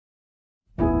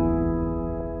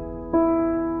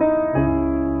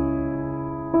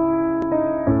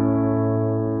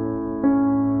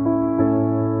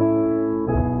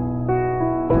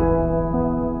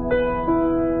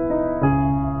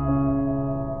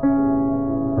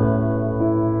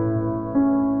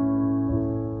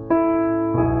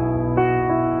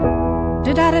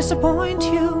disappoint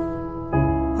you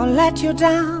or let you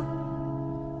down?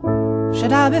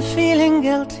 Should I be feeling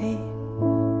guilty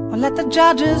or let the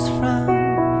judges frown?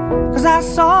 'Cause I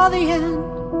saw the end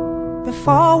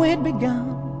before we'd begun.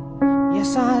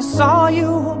 Yes, I saw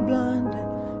you were blind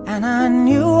and I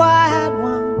knew I had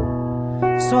won.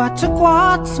 So I took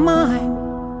what's mine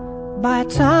by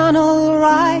eternal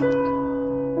right,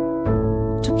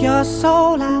 took your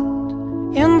soul out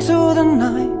into the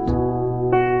night.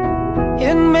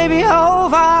 It may be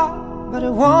over, but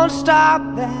it won't stop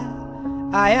there.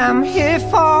 I am here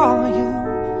for you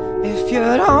if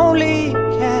you'd only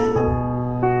care.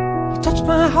 You touched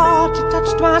my heart, you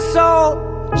touched my soul,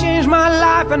 changed my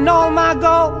life and all my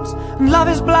goals. And love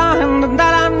is blind, and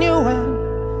that I knew when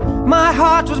my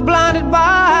heart was blinded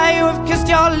by you. Have kissed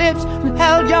your lips and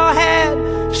held your head,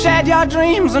 shared your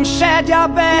dreams and shared your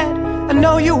bed. I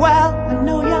know you well, I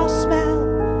know your smell,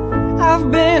 I've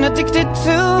been addicted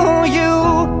to you.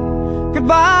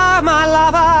 Goodbye, my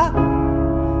lover,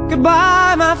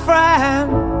 goodbye, my friend.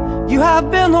 You have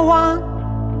been the one,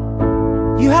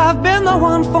 you have been the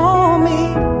one for me.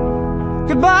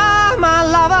 Goodbye, my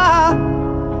lover,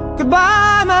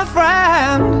 goodbye, my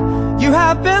friend. You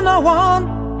have been the one,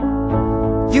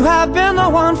 you have been the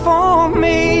one for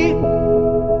me.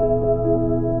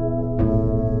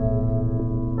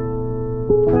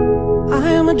 I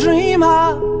am a dreamer,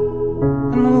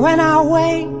 and when I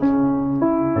wake,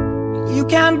 you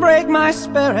can't break my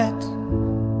spirit.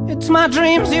 It's my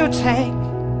dreams you take,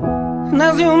 and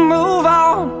as you move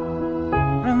on,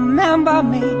 remember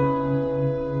me.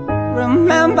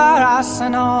 Remember us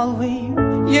and all we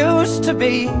used to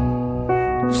be.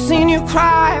 I've seen you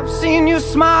cry, I've seen you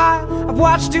smile, I've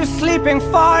watched you sleeping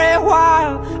for a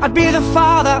while. I'd be the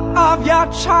father of your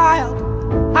child,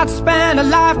 I'd spend a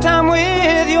lifetime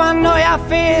with you. I know your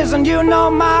fears and you know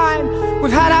mine.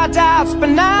 We've had our doubts, but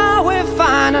now we're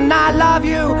fine. And I love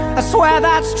you, I swear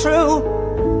that's true.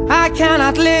 I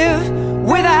cannot live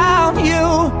without you.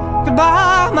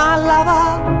 Goodbye, my lover,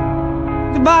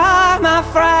 goodbye, my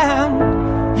friend.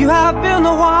 You have been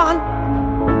the one,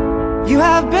 you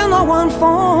have been the one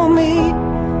for me.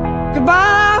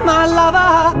 Goodbye, my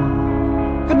lover,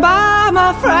 goodbye,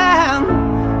 my friend.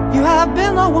 You have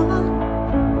been the one,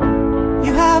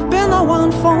 you have been the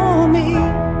one for me.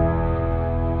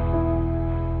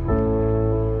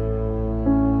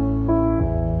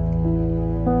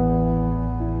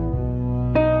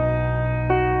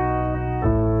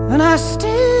 And I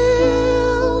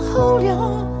still hold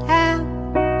your hand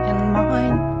in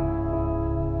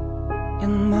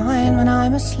mine when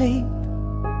I'm asleep.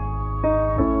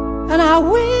 And I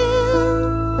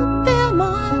will bare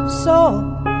my soul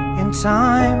in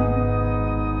time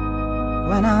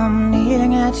when I'm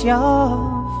kneeling at your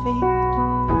feet.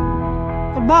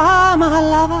 Goodbye, my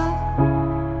lover,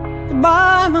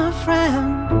 goodbye, my friend.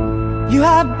 You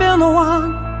have been the one,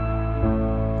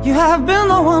 you have been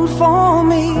the one for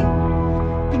me.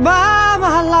 Goodbye,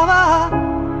 my lover,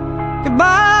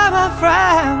 goodbye, my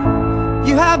friend.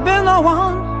 You have been the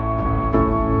one,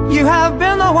 you have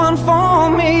been the one for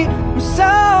me. I'm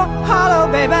so hollow,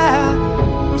 baby,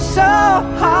 I'm so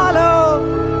hollow,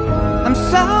 I'm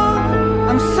so